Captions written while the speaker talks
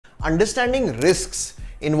Understanding risks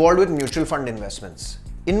involved with mutual fund investments.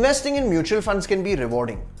 Investing in mutual funds can be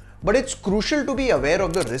rewarding, but it's crucial to be aware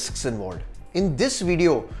of the risks involved. In this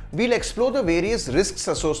video, we'll explore the various risks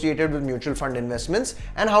associated with mutual fund investments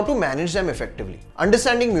and how to manage them effectively.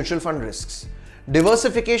 Understanding mutual fund risks.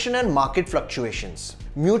 Diversification and market fluctuations.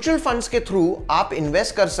 Mutual funds के through आप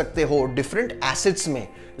invest कर सकते हो different assets में,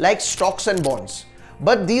 like stocks and bonds.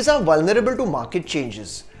 But these are vulnerable to market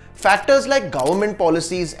changes. Factors like government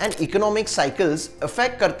policies and economic cycles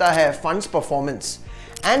affect करता है funds performance,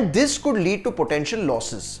 and this could lead to potential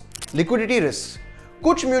losses. Liquidity risks.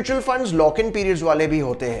 कुछ mutual funds lock-in periods वाले भी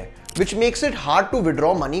होते हैं, which makes it hard to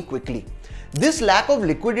withdraw money quickly. This lack of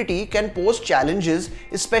liquidity can pose challenges,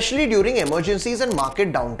 especially during emergencies and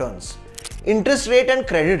market downturns. Interest rate and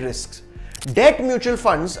credit risks. Debt mutual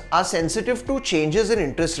funds are sensitive to changes in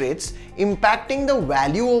interest rates, impacting the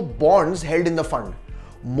value of bonds held in the fund.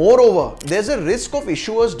 Moreover, there's a risk of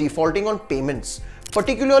issuers defaulting on payments,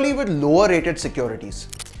 particularly with lower rated securities.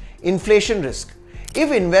 Inflation risk.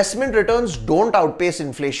 If investment returns don't outpace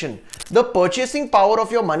inflation, the purchasing power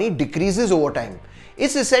of your money decreases over time.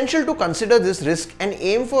 It's essential to consider this risk and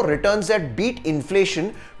aim for returns that beat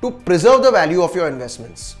inflation to preserve the value of your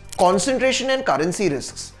investments. Concentration and currency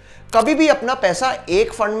risks. कभी भी अपना पैसा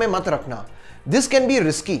एक fund में मत रखना. This can be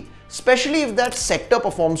risky, especially if that sector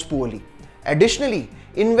performs poorly. Additionally,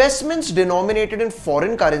 investments denominated in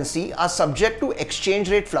foreign currency are subject to exchange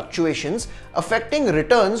rate fluctuations, affecting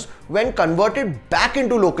returns when converted back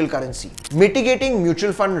into local currency. Mitigating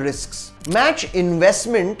mutual fund risks. Match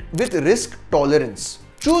investment with risk tolerance.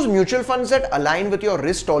 Choose mutual funds that align with your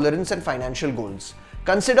risk tolerance and financial goals.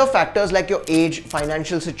 Consider factors like your age,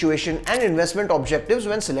 financial situation, and investment objectives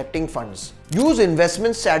when selecting funds. Use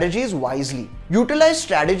investment strategies wisely. Utilize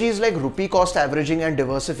strategies like rupee cost averaging and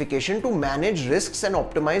diversification to manage risks and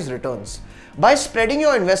optimize returns. By spreading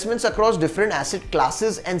your investments across different asset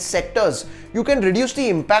classes and sectors, you can reduce the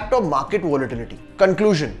impact of market volatility.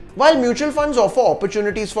 Conclusion. While mutual funds offer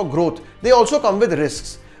opportunities for growth, they also come with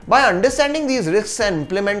risks. By understanding these risks and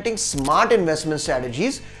implementing smart investment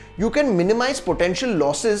strategies, you can minimize potential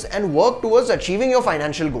losses and work towards achieving your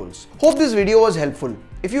financial goals. Hope this video was helpful.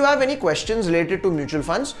 If you have any questions related to mutual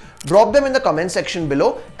funds, drop them in the comment section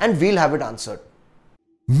below and we'll have it answered.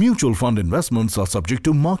 Mutual fund investments are subject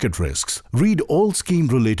to market risks. Read all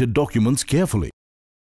scheme-related documents carefully.